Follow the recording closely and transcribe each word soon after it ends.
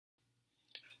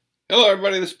Hello,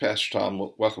 everybody. This is Pastor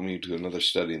Tom. Welcome you to another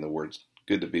study in the Word.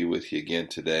 Good to be with you again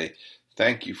today.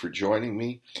 Thank you for joining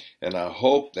me, and I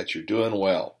hope that you're doing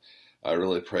well. I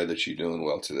really pray that you're doing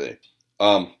well today.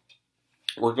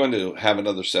 We're going to have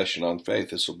another session on faith.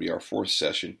 This will be our fourth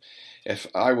session. If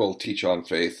I will teach on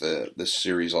faith, this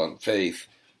series on faith,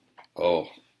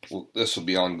 this will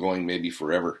be ongoing maybe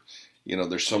forever. You know,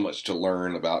 there's so much to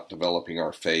learn about developing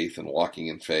our faith and walking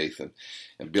in faith and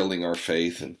building our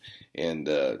faith and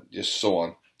just so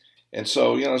on. And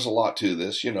so, there's a lot to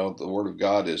this. The Word of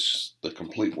God is the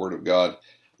complete Word of God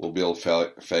will build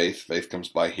faith. Faith comes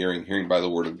by hearing, hearing by the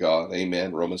Word of God.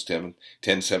 Amen. Romans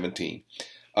 10:17.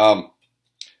 But,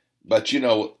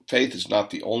 faith is not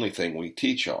the only thing we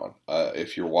teach on.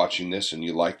 If you're watching this and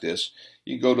you like this,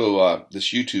 you go to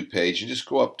this YouTube page and just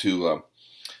go up to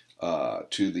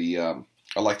the,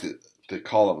 I like to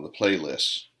call them the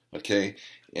playlists, okay?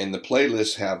 And the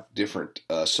playlists have different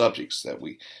subjects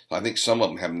I think some of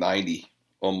them have 90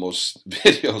 almost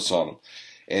videos on them.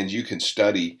 And you can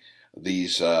study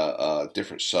these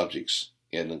different subjects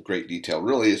in great detail.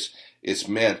 Really, it's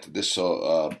meant, this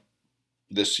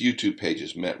YouTube page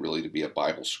is meant really to be a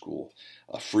Bible school,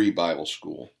 a free Bible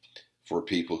school for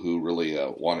people who really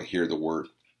want to hear the Word.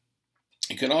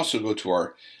 You can also go to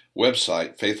our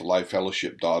website,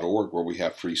 faithalifefellowship.org, where we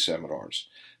have free seminars.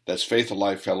 That's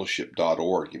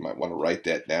faithalifefellowship.org. You might want to write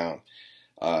that down.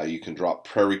 You can drop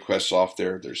prayer requests off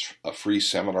there. There's a free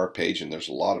seminar page, and there's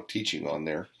a lot of teaching on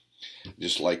there,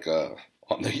 just like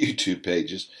on the YouTube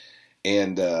pages.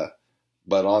 And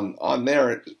but on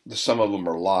there, some of them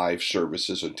are live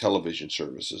services and television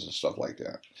services and stuff like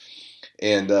that.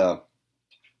 And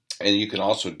you can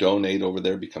also donate over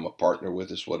there, become a partner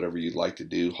with us, whatever you'd like to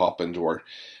do. Hop into our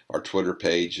Twitter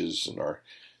pages and our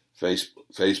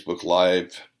Facebook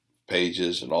Live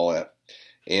pages and all that.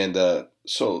 And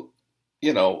so,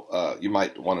 you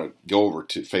might want to go over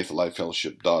to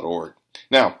faithalifefellowship.org.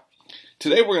 Now,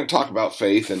 today we're going to talk about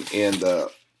faith and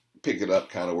pick it up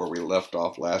kind of where we left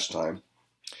off last time.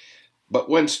 But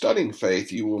when studying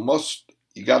faith, you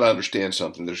got to understand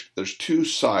something. There's two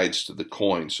sides to the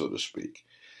coin, so to speak.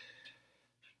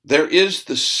 There is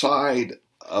the side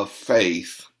of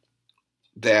faith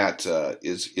that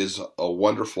is a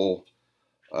wonderful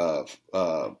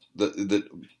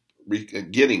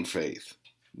getting faith,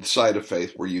 the side of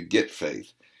faith where you get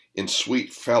faith in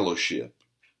sweet fellowship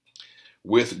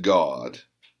with God,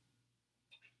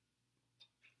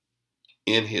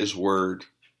 in His Word,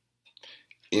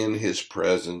 in His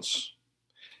presence,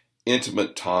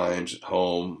 intimate times at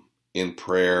home, in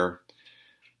prayer,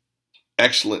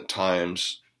 excellent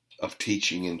times of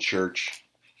teaching in church,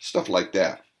 stuff like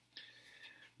that.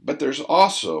 But there's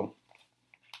also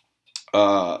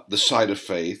the side of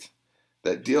faith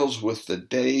that deals with the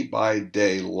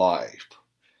day-by-day life,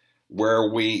 where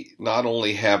we not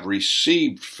only have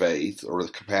received faith or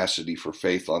the capacity for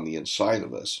faith on the inside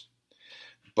of us,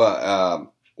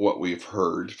 but what we've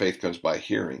heard, faith comes by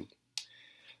hearing.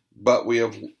 But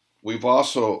we've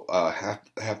also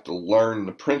have to learn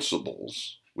the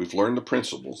principles. We've learned the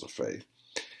principles of faith,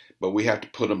 but we have to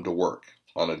put them to work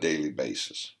on a daily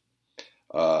basis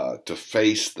to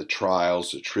face the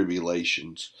trials, the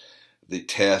tribulations, the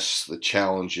tests, the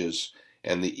challenges,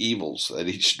 and the evils that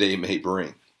each day may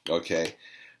bring. Okay,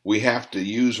 we have to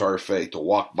use our faith to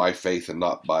walk by faith and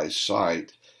not by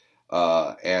sight,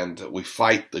 and we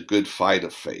fight the good fight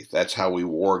of faith. That's how we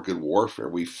war good warfare.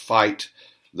 We fight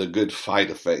the good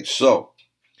fight of faith. So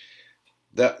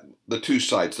that the two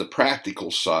sides, the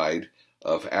practical side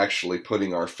of actually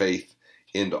putting our faith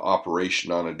into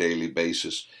operation on a daily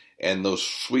basis, and those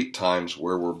sweet times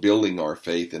where we're building our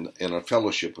faith in a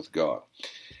fellowship with God.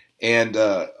 And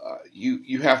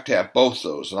you have to have both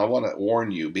those. And I want to warn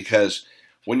you, because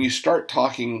when you start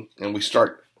talking and we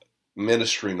start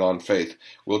ministering on faith,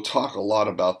 we'll talk a lot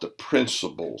about the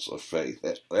principles of faith.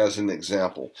 As an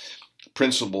example,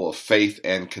 principle of faith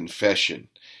and confession.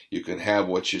 You can have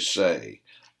what you say.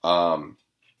 And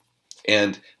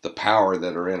the power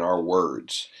that are in our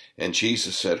words. And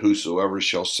Jesus said, whosoever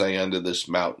shall say unto this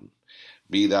mountain,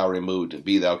 be thou removed, and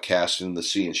be thou cast into the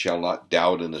sea, and shall not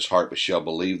doubt in his heart, but shall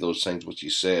believe those things which he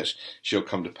says shall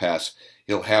come to pass,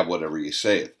 he'll have whatever he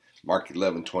saith. Mark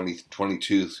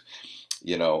 11:22,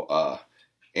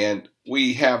 and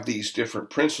we have these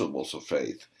different principles of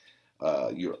faith.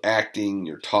 You're acting,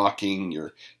 you're talking,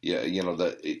 you're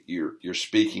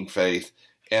speaking faith,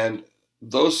 and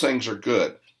those things are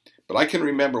good. But I can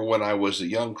remember when I was a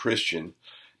young Christian,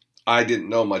 I didn't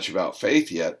know much about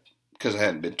faith yet because I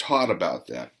hadn't been taught about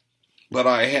that. But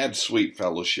I had sweet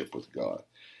fellowship with God.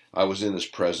 I was in His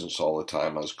presence all the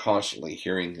time. I was constantly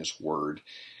hearing His Word.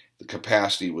 the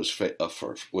capacity was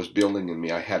building in me.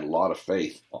 I had a lot of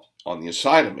faith on the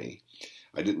inside of me.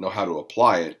 I didn't know how to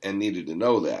apply it and needed to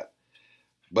know that.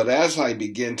 But as I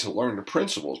began to learn the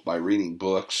principles by reading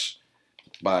books,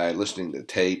 by listening to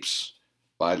tapes,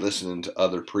 by listening to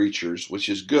other preachers, which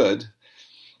is good,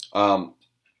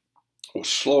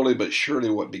 slowly but surely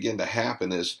what began to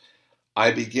happen is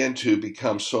I began to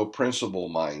become so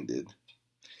principle-minded,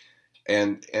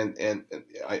 and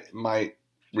my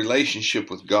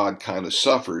relationship with God kind of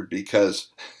suffered because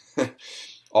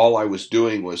all I was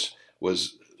doing was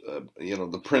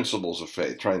the principles of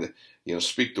faith, trying to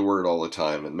speak the word all the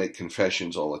time and make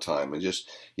confessions all the time, and just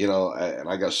and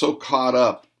I got so caught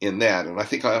up in that, and I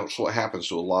think that's what happens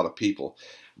to a lot of people,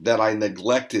 that I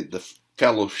neglected the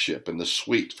fellowship and the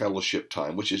sweet fellowship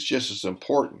time, which is just as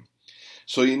important.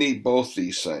 So you need both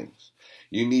these things.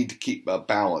 You need to keep a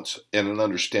balance and an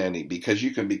understanding, because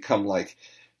you can become like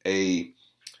a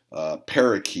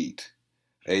parakeet,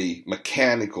 a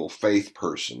mechanical faith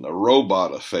person, a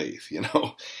robot of faith,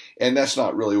 and that's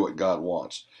not really what God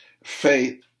wants.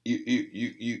 Faith,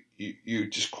 you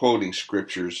just quoting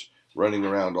scriptures, running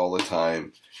around all the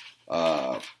time,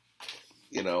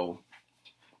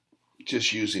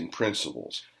 just using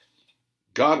principles.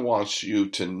 God wants you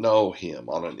to know Him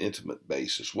on an intimate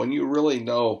basis. When you really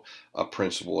know a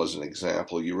principle, as an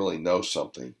example, you really know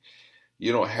something.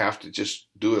 You don't have to just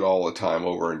do it all the time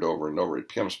over and over and over. It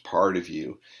becomes part of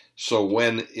you. So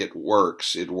when it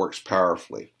works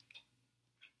powerfully.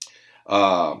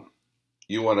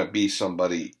 You want to be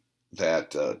somebody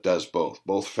that does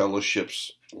both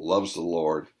fellowships, loves the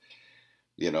Lord,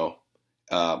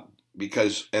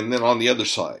 because, and then on the other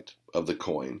side of the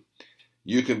coin,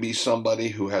 you can be somebody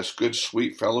who has good,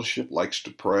 sweet fellowship, likes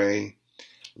to pray,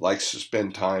 likes to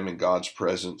spend time in God's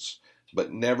presence,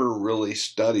 but never really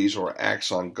studies or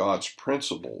acts on God's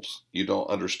principles. You don't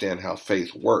understand how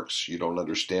faith works. You don't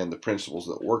understand the principles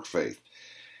that work faith.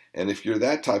 And if you're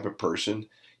that type of person,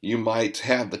 you might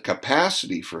have the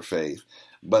capacity for faith,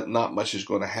 but not much is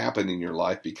going to happen in your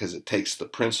life because it takes the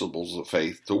principles of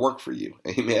faith to work for you.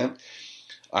 Amen?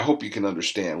 I hope you can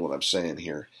understand what I'm saying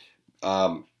here.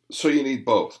 So you need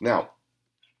both. Now,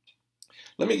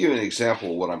 let me give you an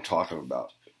example of what I'm talking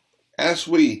about. As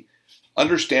we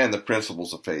understand the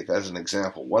principles of faith, as an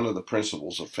example, one of the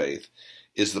principles of faith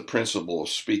is the principle of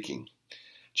speaking.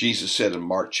 Jesus said in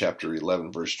Mark chapter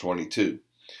 11, verse 22,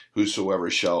 "Whosoever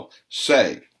shall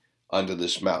say unto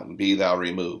this mountain, Be thou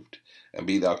removed, and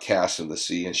be thou cast in the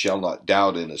sea, and shall not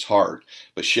doubt in his heart,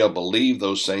 but shall believe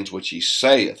those things which he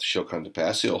saith shall come to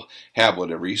pass, he'll have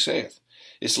whatever he saith."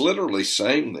 It's literally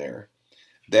saying there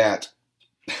that,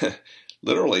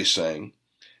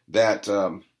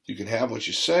 you can have what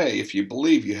you say if you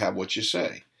believe you have what you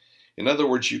say. In other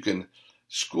words, you can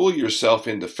school yourself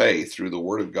into faith through the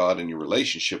Word of God and your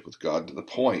relationship with God to the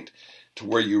point to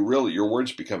where your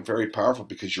words become very powerful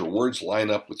because your words line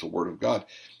up with the Word of God.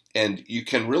 And you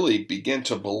can really begin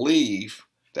to believe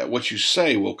that what you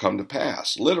say will come to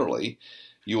pass. Literally,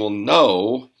 you will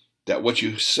know that what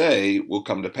you say will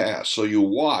come to pass. So you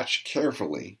watch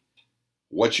carefully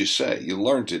what you say. You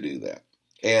learn to do that.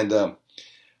 And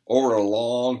over a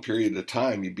long period of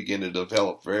time, you begin to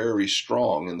develop very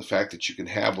strong in the fact that you can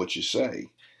have what you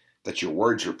say, that your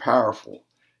words are powerful,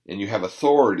 and you have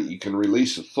authority. You can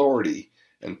release authority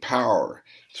and power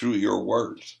through your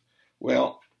words.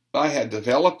 Well, I had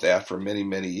developed that for many,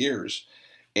 many years,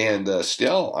 and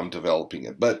still I'm developing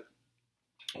it. But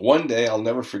one day, I'll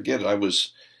never forget it, I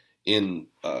was in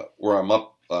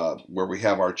where we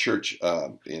have our church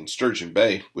in Sturgeon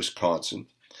Bay, Wisconsin,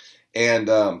 and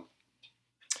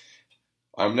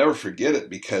I'll never forget it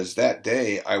because that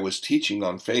day I was teaching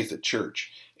on faith at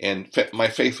church, and my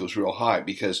faith was real high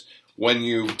because when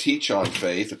you teach on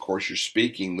faith, of course, you're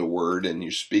speaking the word and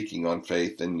you're speaking on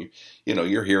faith, and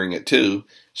you're hearing it too.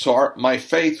 So my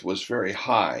faith was very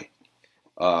high,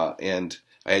 and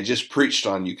I had just preached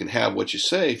on you can have what you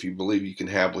say if you believe you can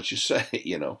have what you say,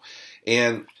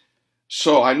 And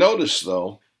so I noticed,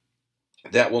 though,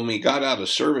 that when we got out of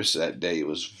service that day, it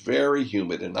was very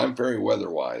humid, and I'm very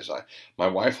weather-wise. My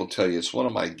wife will tell you it's one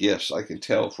of my gifts. I can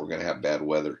tell if we're going to have bad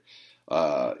weather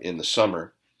in the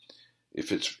summer.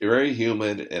 If it's very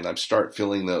humid and I start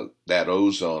feeling that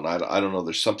ozone, I don't know,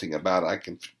 there's something about it. I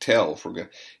can tell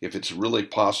if it's really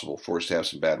possible for us to have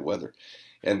some bad weather.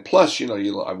 And plus, we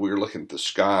were looking at the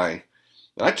sky,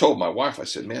 and I told my wife, I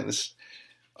said, man, this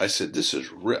is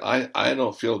I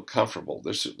don't feel comfortable.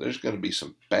 There's going to be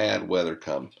some bad weather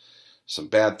come, some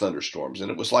bad thunderstorms.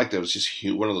 And it was like that was just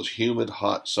one of those humid,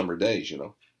 hot summer days,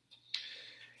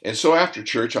 And so after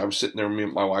church, I was sitting there, me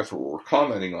and my wife were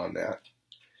commenting on that.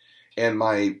 And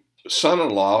my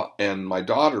son-in-law and my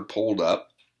daughter pulled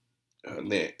up.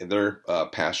 They're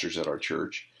pastors at our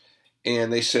church,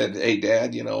 and they said, "Hey,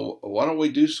 Dad, why don't we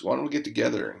get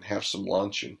together and have some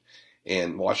lunch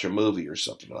and watch a movie or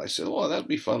something?" And I said, "Well, that'd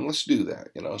be fun. Let's do that."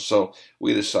 So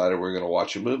we decided we're going to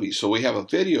watch a movie. So we have a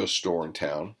video store in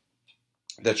town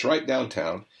that's right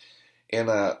downtown,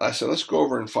 and I said, "Let's go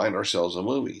over and find ourselves a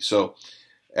movie." So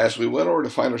as we went over to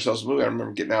find ourselves a movie, I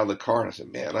remember getting out of the car and I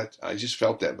said, "Man, I just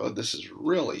felt that, but this is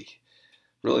really,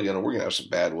 really we're gonna have some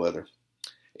bad weather."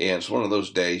 And it's one of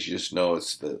those days you just know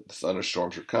it's the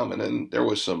thunderstorms are coming. And there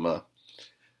was some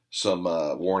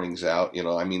warnings out,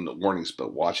 warnings,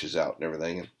 but watches out and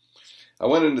everything. And I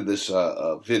went into this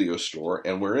video store,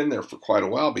 and we're in there for quite a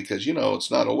while because,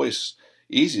 it's not always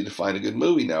easy to find a good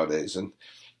movie nowadays. And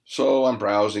so I'm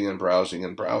browsing and browsing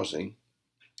and browsing.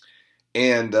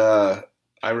 And I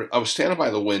was standing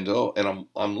by the window, and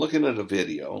I'm looking at a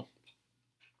video.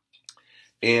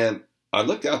 And I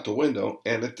looked out the window,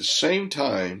 and at the same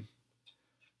time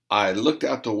I looked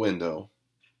out the window,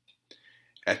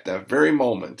 at that very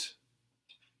moment,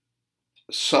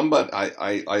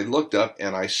 I looked up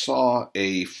and I saw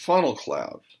a funnel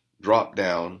cloud drop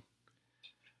down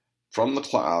from the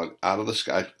cloud out of the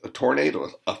sky, a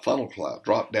tornado, a funnel cloud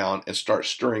drop down and start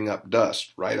stirring up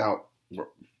dust right out,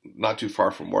 not too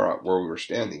far from where we were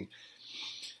standing.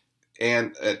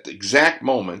 And at the exact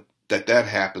moment that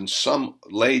happened, some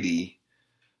lady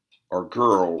or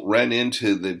girl ran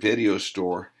into the video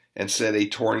store and said, "A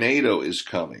tornado is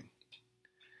coming."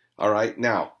 All right,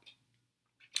 now,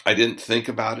 I didn't think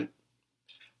about it.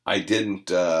 I didn't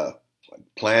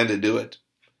plan to do it.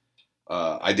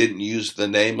 I didn't use the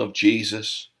name of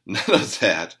Jesus. None of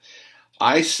that.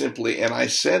 I said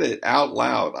it out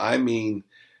loud. I mean,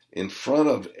 in front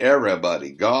of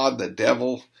everybody, God, the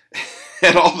devil,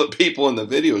 and all the people in the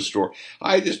video store.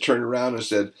 I just turned around and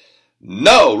said,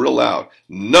 "No," real loud.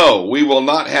 "No, we will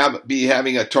not be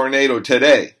having a tornado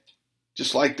today."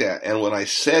 Just like that. And when I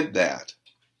said that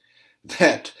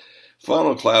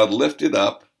funnel cloud lifted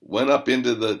up, went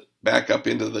back up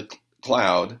into the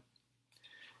cloud.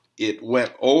 It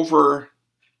went over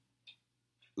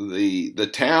the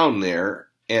town there,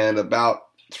 and about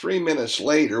 3 minutes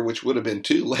later, which would have been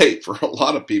too late for a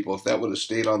lot of people if that would have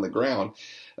stayed on the ground,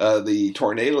 the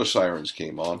tornado sirens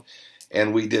came on,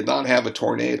 and we did not have a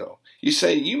tornado. You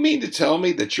say, "You mean to tell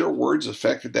me that your words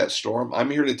affected that storm?" I'm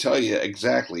here to tell you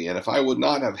exactly. And if I would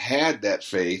not have had that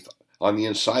faith on the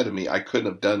inside of me, I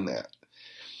couldn't have done that.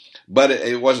 But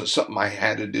it wasn't something I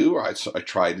had to do or I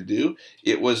tried to do.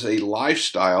 It was a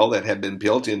lifestyle that had been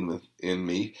built in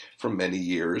me for many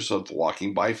years of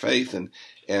walking by faith. And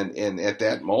at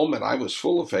that moment, I was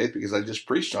full of faith because I just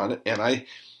preached on it. And I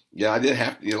didn't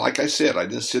have to, like I said, I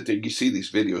didn't sit there. You see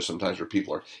these videos sometimes where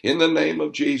people are, "In the name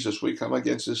of Jesus, we come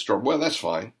against this storm." Well, that's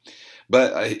fine.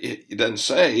 But it doesn't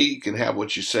say you can have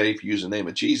what you say if you use the name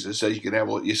of Jesus. It says you can have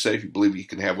what you say if you believe you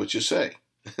can have what you say.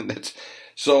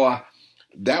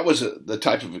 That was the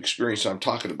type of experience I'm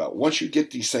talking about. Once you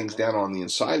get these things down on the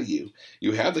inside of you,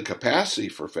 you have the capacity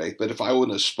for faith. But if I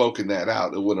wouldn't have spoken that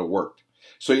out, it wouldn't have worked.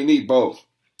 So you need both.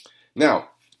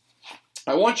 Now,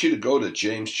 I want you to go to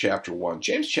James chapter 1.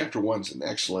 James chapter 1 is an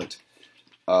excellent,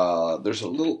 there's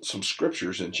some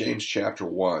scriptures in James chapter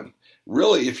 1.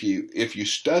 Really, if you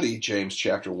study James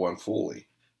chapter 1 fully,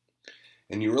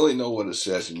 and you really know what it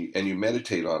says, and you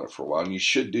meditate on it for a while, and you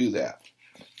should do that.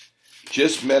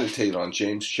 Just meditate on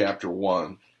James chapter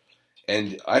 1,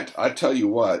 and I tell you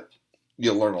what,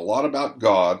 you'll learn a lot about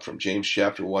God from James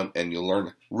chapter 1, and you'll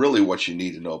learn really what you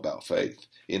need to know about faith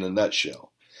in a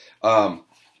nutshell.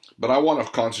 But I want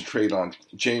to concentrate on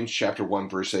James chapter 1,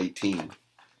 verse 18,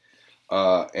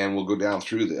 and we'll go down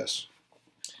through this.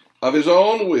 "Of his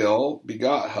own will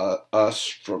begot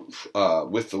us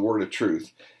with the word of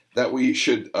truth, that we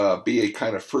should be a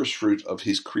kind of first fruit of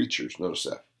his creatures." Notice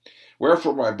that.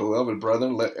 "Wherefore, my beloved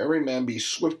brethren, let every man be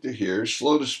swift to hear,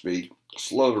 slow to speak,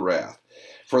 slow to wrath.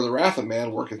 For the wrath of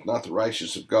man worketh not the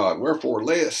righteousness of God. Wherefore,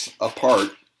 lay us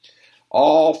apart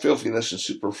all filthiness and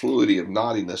superfluity of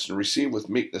naughtiness, and receive with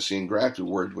meekness the engrafted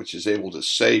word, which is able to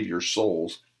save your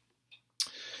souls.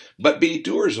 But be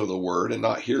doers of the word, and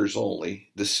not hearers only,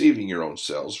 deceiving your own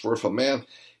selves. For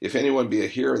if anyone be a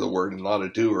hearer of the word and not a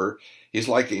doer, he is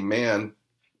like a man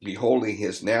beholding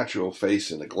his natural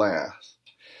face in a glass.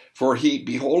 For he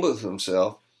beholdeth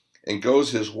himself, and goes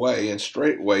his way, and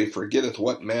straightway forgetteth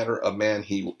what manner of man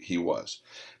he was.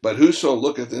 But whoso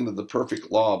looketh into the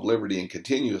perfect law of liberty, and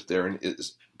continueth therein,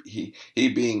 is he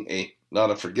being not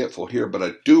a forgetful hearer, but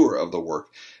a doer of the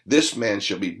work, this man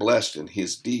shall be blessed in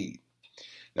his deed.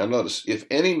 Now notice, if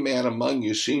any man among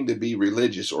you seem to be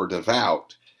religious or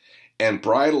devout, and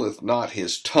bridleth not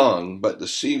his tongue, but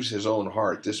deceives his own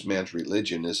heart, this man's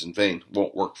religion is in vain,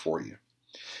 won't work for you.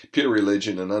 Pure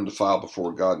religion and undefiled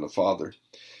before God and the Father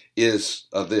is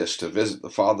of this, to visit the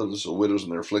fatherless, the widows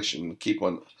in their affliction, and keep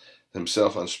one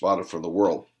himself unspotted from the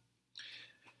world.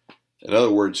 In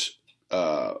other words,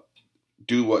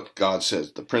 do what God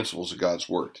says, the principles of God's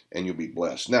word, and you'll be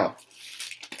blessed. Now,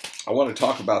 I want to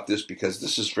talk about this because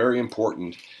this is very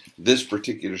important, this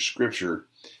particular scripture,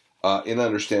 in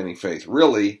understanding faith.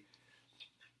 Really,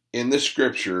 in this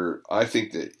scripture, I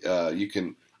think that you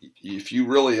can, if you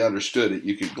really understood it,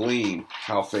 you could glean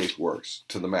how faith works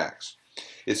to the max.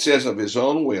 It says of his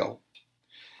own will,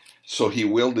 so he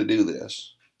willed to do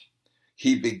this.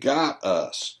 He begot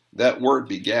us. That word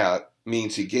begat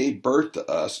means he gave birth to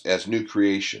us as new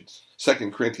creations.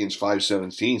 2 Corinthians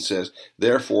 5:17 says,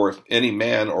 therefore, if any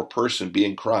man or person be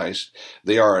in Christ,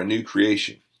 they are a new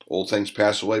creation. Old things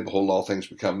pass away, behold, all things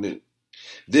become new.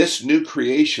 This new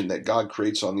creation that God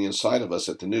creates on the inside of us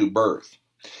at the new birth,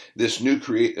 this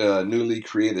newly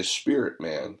created spirit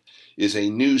man, is a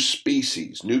new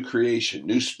species, new creation,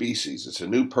 new species. It's a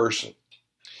new person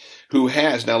who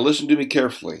has, now listen to me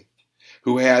carefully,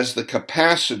 who has the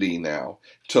capacity now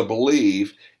to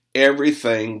believe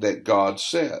everything that God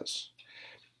says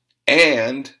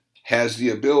and has the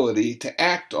ability to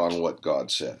act on what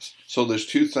God says. So there's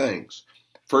two things.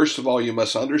 First of all, you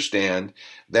must understand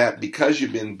that because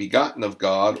you've been begotten of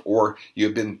God, or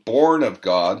you've been born of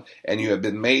God, and you have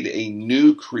been made a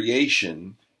new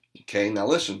creation, okay, now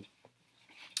listen,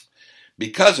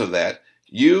 because of that,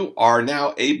 you are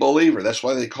now a believer. That's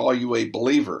why they call you a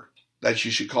believer. That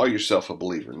you should call yourself a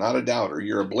believer, not a doubter.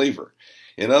 You're a believer.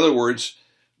 In other words,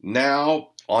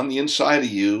 now on the inside of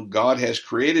you, God has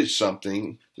created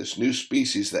something, this new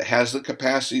species, that has the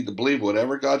capacity to believe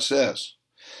whatever God says,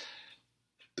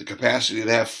 the capacity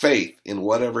to have faith in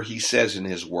whatever he says in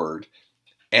his word,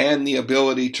 and the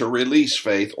ability to release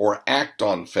faith or act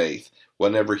on faith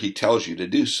whenever he tells you to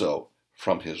do so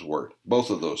from his word.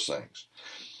 Both of those things.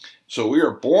 So we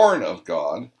are born of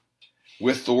God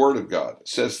with the word of God. It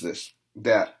says this,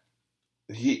 that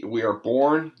we are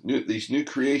born, this new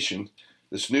creation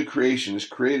is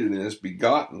created and is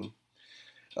begotten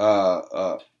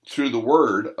through the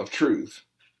word of truth,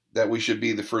 that we should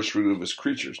be the first fruit of his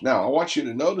creatures. Now, I want you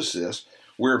to notice this.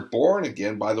 We're born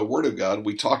again by the word of God.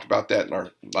 We talked about that in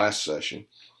our last session.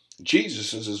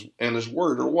 Jesus and his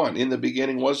word are one. In the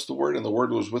beginning was the word, and the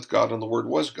word was with God, and the word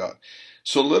was God.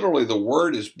 So literally, the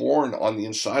word is born on the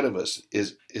inside of us.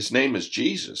 His name is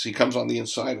Jesus. He comes on the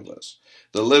inside of us,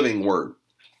 the living word.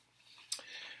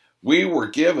 We were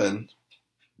given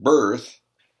birth.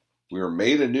 We were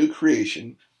made a new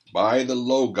creation by the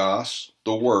Logos,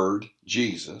 the word,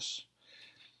 Jesus,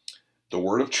 the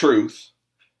word of truth,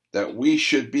 that we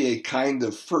should be a kind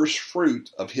of first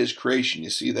fruit of his creation. You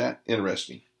see that?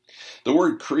 Interesting. The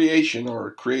word creation,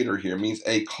 or creator here, means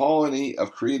a colony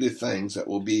of created things that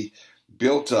will be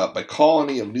built up, a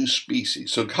colony of new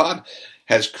species. So God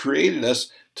has created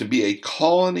us to be a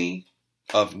colony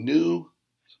of new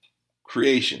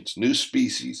creations, new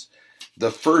species,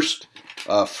 the first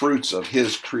fruits of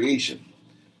his creation.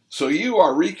 So you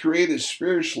are recreated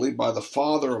spiritually by the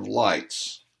Father of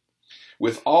lights,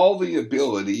 with all the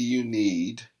ability you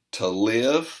need to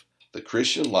live the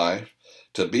Christian life,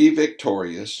 to be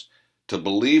victorious, to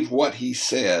believe what he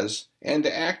says, and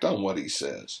to act on what he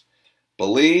says.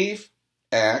 Believe,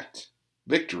 act,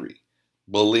 victory.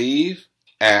 Believe,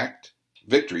 act,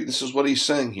 victory. This is what he's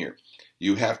saying here.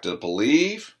 You have to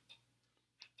believe,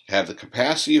 have the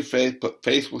capacity of faith, put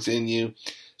faith within you,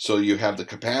 so you have the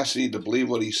capacity to believe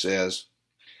what he says.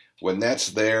 When that's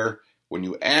there, when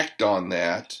you act on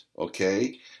that,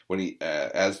 okay, when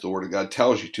as the Word of God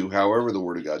tells you to, however the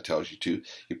Word of God tells you to,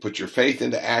 you put your faith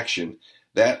into action,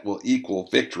 that will equal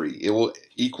victory. It will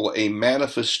equal a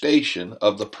manifestation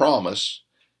of the promise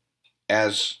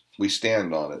as we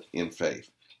stand on it in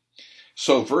faith.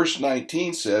 So verse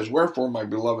 19 says, wherefore, my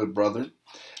beloved brethren,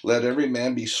 let every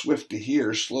man be swift to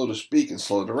hear, slow to speak, and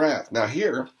slow to wrath. Now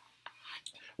here,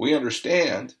 we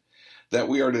understand that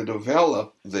we are to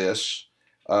develop this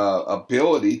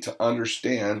ability to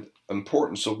understand the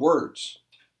importance of words.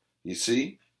 You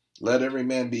see? Let every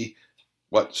man be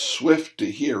swift to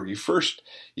hear.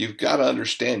 You've got to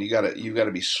understand, you've got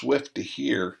to be swift to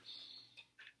hear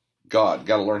God. You've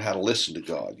got to learn how to listen to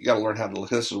God. You've got to learn how to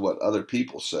listen to what other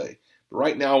people say. But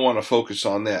right now I want to focus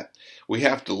on that. We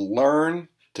have to learn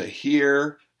to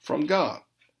hear from God.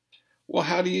 Well,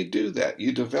 how do you do that?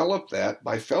 You develop that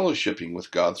by fellowshipping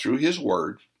with God through his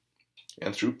word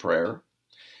and through prayer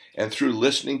and through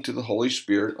listening to the Holy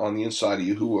Spirit on the inside of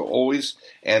you, who will always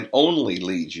and only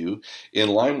lead you in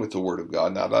line with the Word of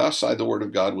God, not outside the Word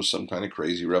of God with some kind of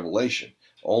crazy revelation,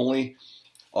 only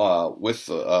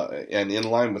and in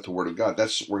line with the Word of God.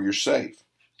 That's where you're safe.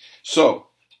 So,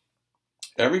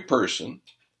 every person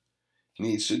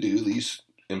needs to do these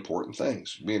important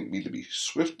things. We need to be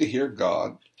swift to hear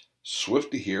God,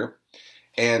 swift to hear,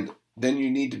 and then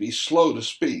you need to be slow to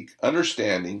speak,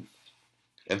 understanding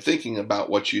and thinking about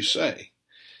what you say.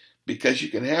 Because you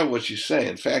can have what you say.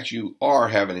 In fact, you are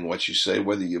having what you say,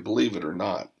 whether you believe it or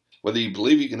not. Whether you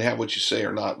believe you can have what you say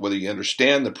or not, whether you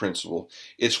understand the principle,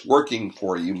 it's working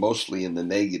for you mostly in the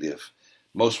negative.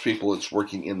 Most people, it's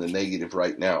working in the negative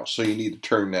right now. So you need to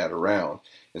turn that around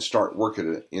and start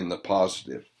working it in the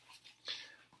positive.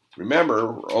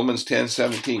 Remember, Romans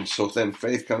 10:17, so then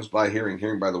faith comes by hearing,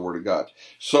 hearing by the Word of God.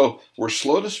 So we're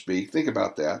slow to speak. Think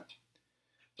about that.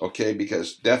 Okay,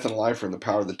 because death and life are in the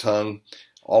power of the tongue,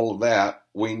 all of that,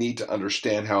 we need to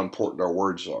understand how important our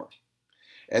words are.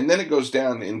 And then it goes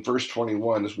down in verse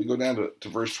 21. As we go down to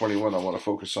verse 21, I want to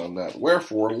focus on that.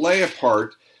 Wherefore, lay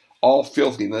apart all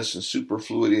filthiness and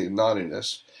superfluity and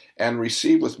naughtiness, and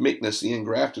receive with meekness the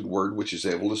engrafted word, which is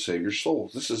able to save your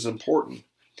souls. This is important.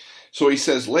 So he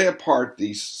says, lay apart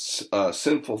these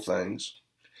sinful things,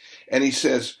 and he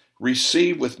says,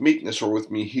 receive with meekness or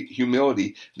with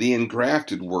humility the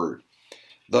engrafted word.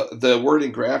 The word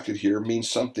engrafted here means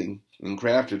something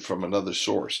engrafted from another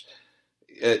source.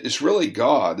 It's really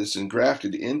God that's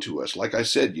engrafted into us. Like I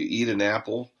said, you eat an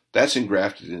apple, that's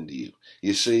engrafted into you.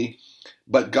 You see?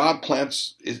 But God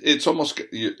plants, it's almost,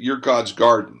 you're God's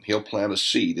garden. He'll plant a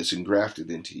seed, it's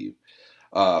engrafted into you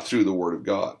through the Word of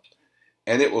God.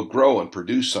 And it will grow and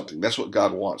produce something. That's what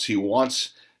God wants. He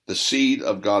wants the seed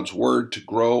of God's Word to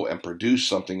grow and produce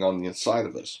something on the inside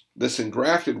of us. This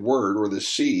engrafted Word, or this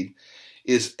seed,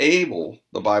 is able,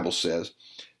 the Bible says,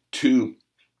 to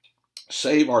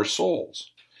save our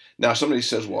souls. Now somebody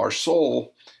says, well, our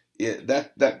soul,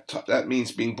 that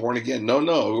means being born again.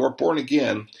 No, we're born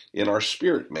again in our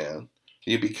spirit, man.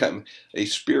 You become a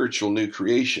spiritual new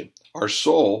creation. Our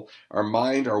soul, our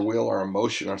mind, our will, our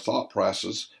emotion, our thought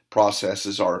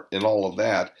processes are, in all of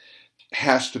that,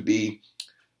 has to be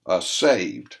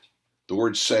saved. The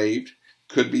word saved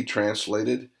could be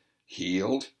translated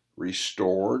healed,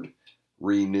 restored,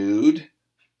 renewed,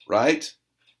 right?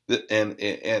 And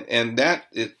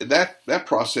that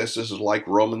process is like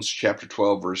Romans chapter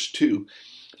 12, verse 2.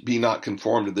 Be not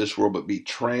conformed to this world, but be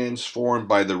transformed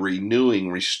by the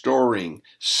renewing, restoring,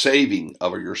 saving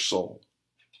of your soul,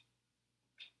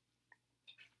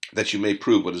 that you may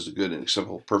prove what is the good and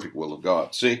acceptable, perfect will of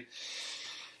God. See,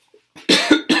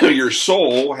 your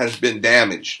soul has been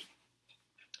damaged,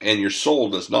 and your soul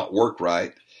does not work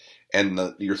right,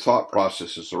 and your thought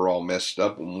processes are all messed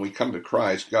up. And when we come to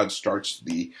Christ, God starts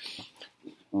the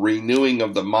renewing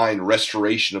of the mind,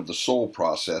 restoration of the soul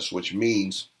process, which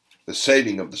means the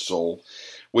saving of the soul,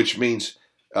 which means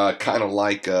kind of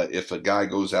like if a guy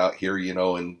goes out here,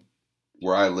 and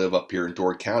where I live up here in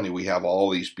Door County, we have all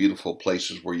these beautiful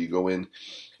places where you go in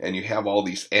and you have all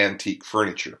these antique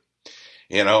furniture,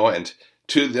 and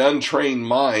to the untrained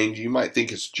mind, you might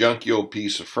think it's junky old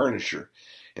piece of furniture.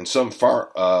 And some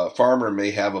farmer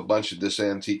may have a bunch of this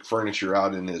antique furniture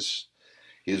out in his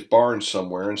barn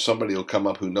somewhere, and somebody will come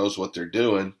up who knows what they're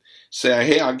doing, say,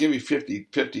 hey, I'll give you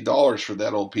 $50 for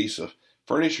that old piece of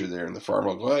furniture there. And the farmer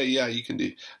will go, hey, yeah, you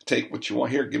can take what you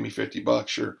want here, give me $50,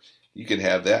 sure, you can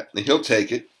have that. And he'll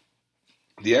take it.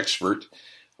 The expert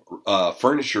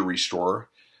furniture restorer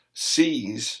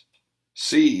sees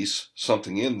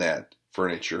something in that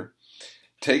furniture,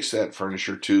 takes that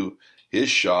furniture to his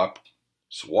shop,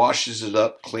 washes it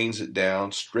up, cleans it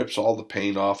down, strips all the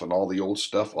paint off and all the old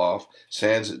stuff off,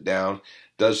 sands it down,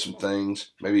 does some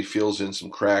things, maybe fills in some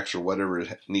cracks or whatever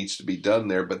needs to be done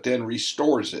there, but then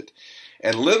restores it.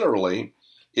 And literally,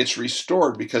 it's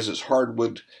restored because it's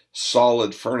hardwood,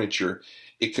 solid furniture.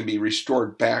 It can be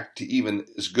restored back to even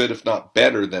as good, if not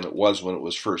better, than it was when it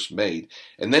was first made.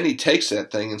 And then he takes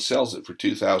that thing and sells it for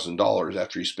 $2,000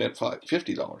 after he spent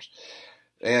 $50.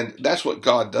 And that's what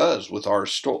God does with our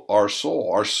soul.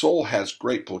 Our soul has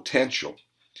great potential.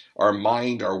 Our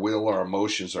mind, our will, our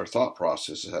emotions, our thought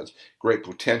processes has great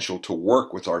potential to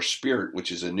work with our spirit,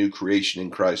 which is a new creation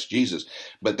in Christ Jesus.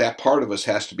 But that part of us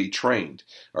has to be trained.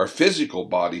 Our physical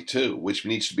body too, which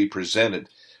needs to be presented.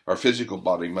 Our physical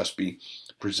body must be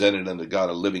presented unto God,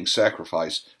 a living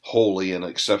sacrifice, holy and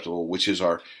acceptable, which is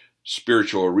our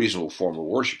spiritual or reasonable form of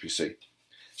worship, you see.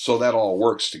 So that all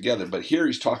works together. But here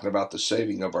he's talking about the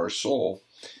saving of our soul.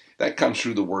 That comes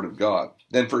through the Word of God.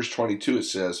 Then verse 22 it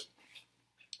says,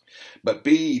 But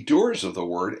be ye doers of the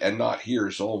word, and not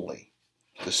hearers only,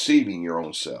 deceiving your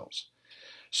own selves.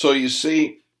 So you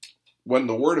see, when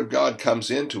the Word of God comes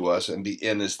into us and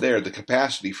is there, the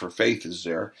capacity for faith is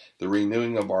there. The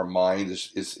renewing of our mind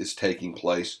is taking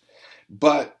place.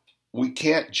 But we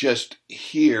can't just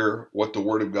hear what the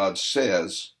Word of God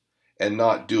says and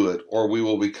not do it, or we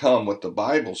will become what the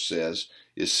Bible says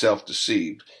is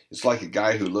self-deceived. It's like a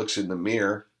guy who looks in the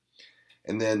mirror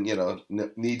and then,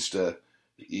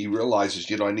 he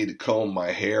realizes, I need to comb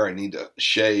my hair, I need to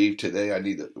shave today, I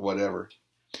need to whatever.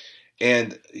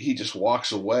 And he just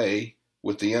walks away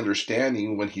with the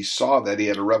understanding, when he saw that, he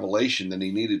had a revelation that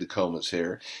he needed to comb his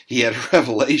hair. He had a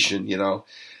revelation,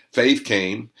 faith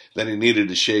came, that he needed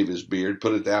to shave his beard,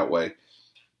 put it that way.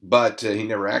 But he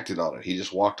never acted on it. He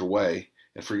just walked away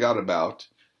and forgot about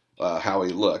how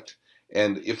he looked.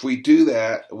 And if we do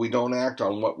that, we don't act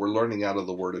on what we're learning out of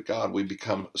the Word of God, we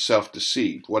become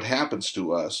self-deceived. What happens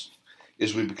to us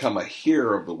is we become a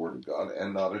hearer of the Word of God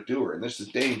and not a doer. And this is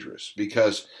dangerous,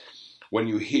 because when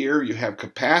you hear, you have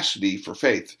capacity for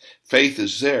faith. Faith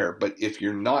is there, but if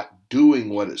you're not doing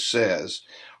what it says,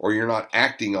 or you're not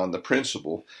acting on the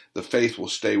principle, the faith will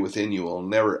stay within you. It will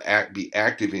never be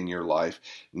active in your life,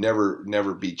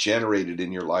 never be generated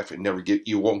in your life, and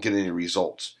you won't get any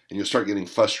results. And you'll start getting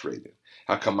frustrated.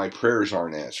 How come my prayers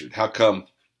aren't answered? How come,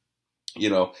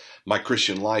 my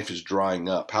Christian life is drying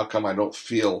up? How come I don't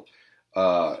feel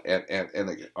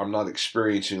and I'm not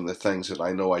experiencing the things that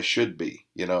I know I should be,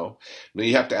 Now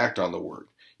you have to act on the Word.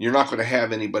 You're not going to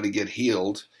have anybody get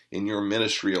healed in your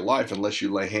ministry of life unless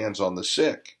you lay hands on the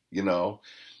sick,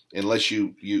 unless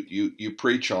you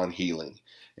preach on healing,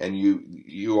 and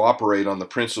you operate on the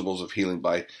principles of healing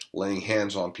by laying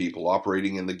hands on people,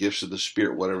 operating in the gifts of the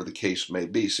Spirit, whatever the case may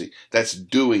be. See, that's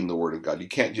doing the Word of God. You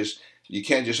can't just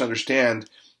understand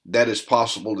that it's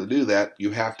possible to do that. You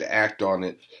have to act on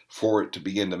it for it to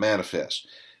begin to manifest.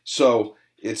 So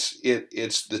it's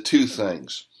the two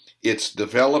things. It's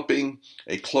developing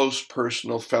a close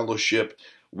personal fellowship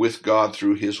with God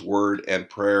through His Word and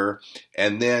prayer,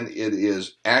 and then it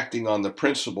is acting on the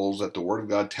principles that the Word of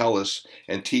God tell us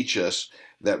and teach us,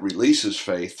 that releases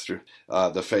faith through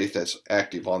the faith that's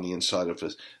active on the inside of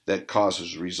us, that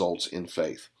causes results in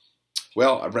faith.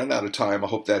 Well, I've run out of time. I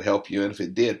hope that helped you. And if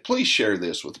it did, please share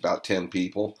this with about 10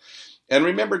 people. And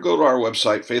remember, go to our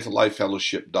website,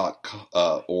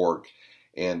 faithandlifefellowship.org.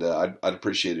 And I'd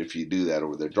appreciate it if you do that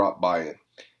over there. Drop by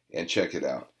and check it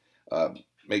out.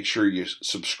 Make sure you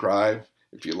subscribe.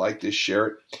 If you like this, share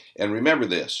it. And remember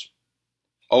this.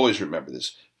 Always remember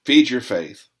this. Feed your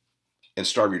faith and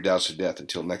starve your doubts to death.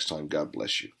 Until next time, God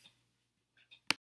bless you.